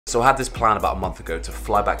So I had this plan about a month ago to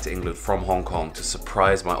fly back to England from Hong Kong to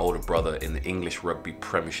surprise my older brother in the English Rugby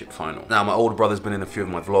Premiership Final. Now, my older brother's been in a few of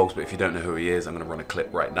my vlogs, but if you don't know who he is, I'm going to run a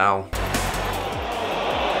clip right now.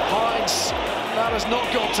 Hines, that has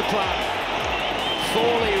not gone to plan.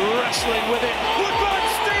 Thorley wrestling with it. Woodburn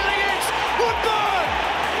stealing it! Woodburn!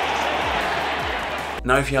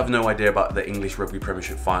 Now, if you have no idea about the English Rugby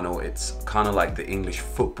Premiership Final, it's kind of like the English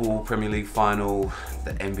Football Premier League Final,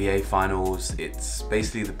 the NBA Finals. It's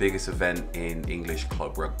basically the biggest event in English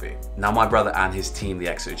club rugby. Now, my brother and his team, the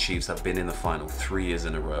Exeter Chiefs, have been in the final 3 years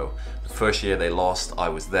in a row. The first year they lost, I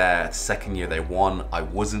was there. The second year they won, I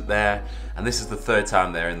wasn't there. And this is the third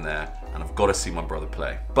time they're in there, and I've got to see my brother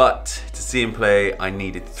play. But to see him play, I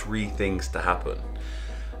needed 3 things to happen.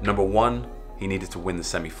 Number 1, he needed to win the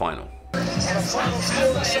semi-final.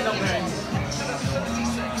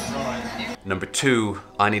 Number 2,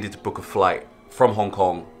 I needed to book a flight from Hong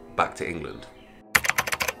Kong back to England.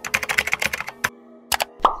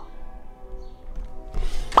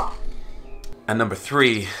 And number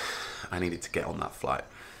 3, I needed to get on that flight.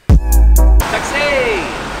 Taxi!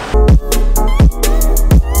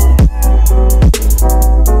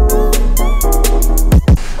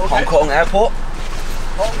 Hong Kong Airport.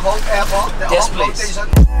 Hong Kong Airport. Yes, please.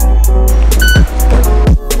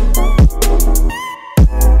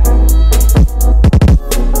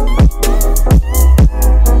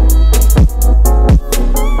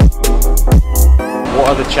 What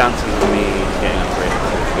are the chances of me getting upgraded to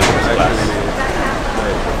business class?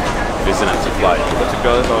 If it's an active flight. But to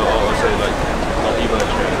go, I'll say like not even a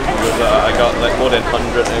train. Because I got like more than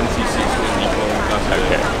 100 empty seats in the economy class.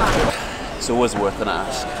 Okay. It's always worth an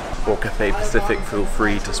ask. Or Cathay Pacific, feel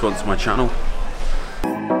free to sponsor my channel.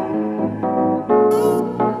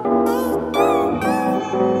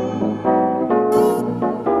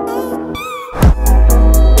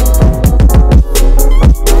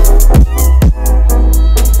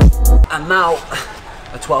 And now,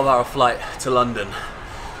 a 12-hour flight to London.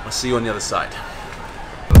 I'll see you on the other side.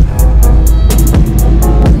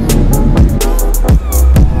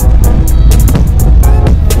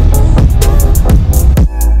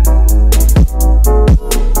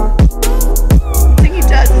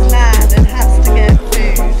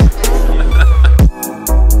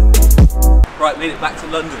 Right, made it back to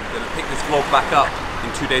London. Gonna pick this vlog back up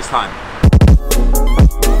in 2 days' time.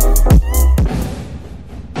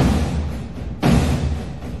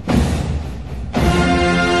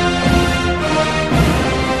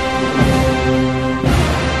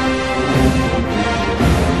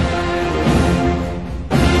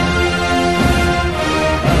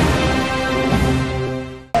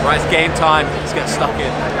 Right, it's game time. Let's get stuck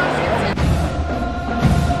in.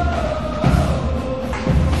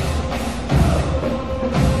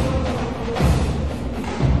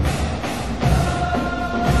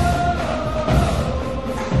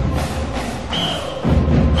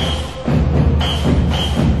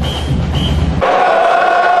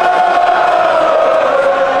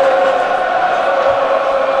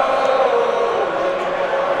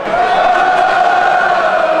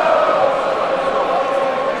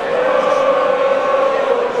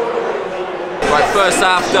 First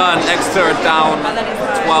half done, Exeter are down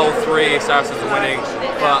 12-3, Saracens are winning,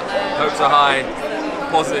 but hopes are high,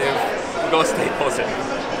 positive, we've got to stay positive.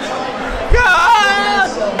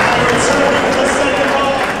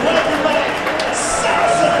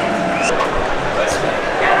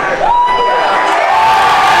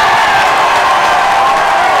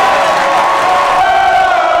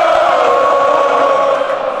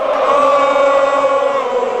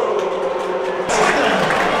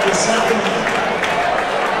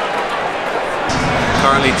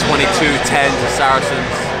 Currently 22-10 to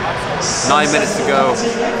Saracens. 9 minutes to go.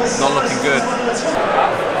 Not looking good.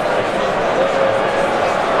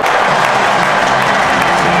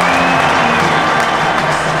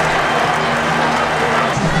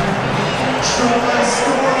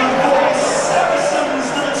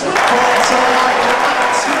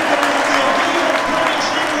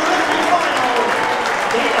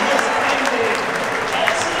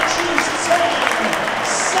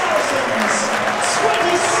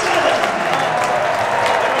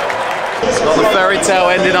 Not the fairy tale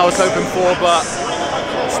ending I was hoping for, but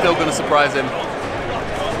still going to surprise him.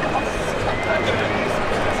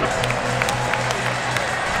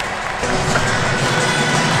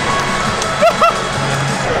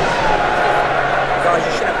 Guys,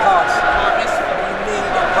 you should have passed. You need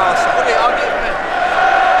to pass. Okay, I'll get it.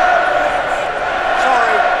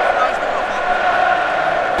 Sorry. No, it's not.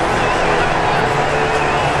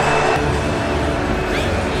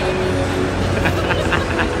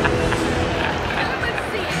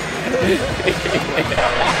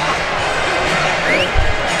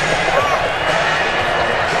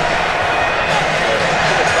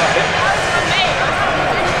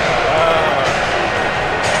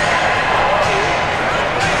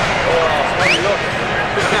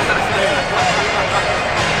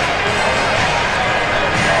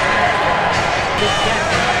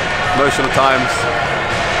 emotional times.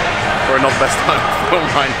 Probably not the best time to film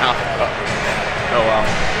right now, but oh well.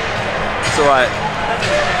 It's alright.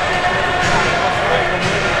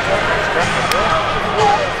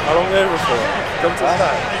 How long are you here for? Come to the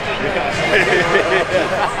back.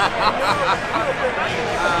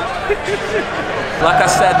 Like I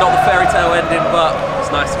said, not the fairy tale ending, but it's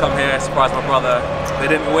nice to come here, surprise my brother. They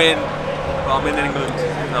didn't win, but I'm in England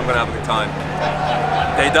and I'm gonna have a good time.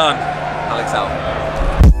 Day done. Alex out.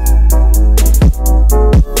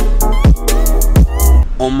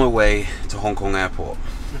 On my way to Hong Kong airport.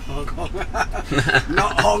 Hong Kong.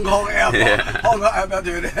 Not Hong Kong airport. Yeah. Hong Kong airport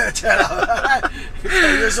to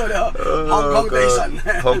Hong Kong station.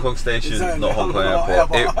 Hong Kong station, not Hong Kong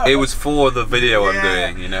airport. It was for the video I'm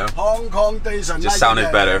doing, you know. Hong Kong station. Just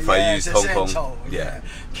sounded better if I used Hong Kong. Yeah.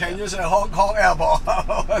 Can you say Hong Kong airport?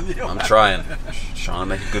 I'm trying to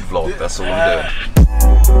make a good vlog. That's all I'm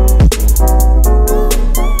doing.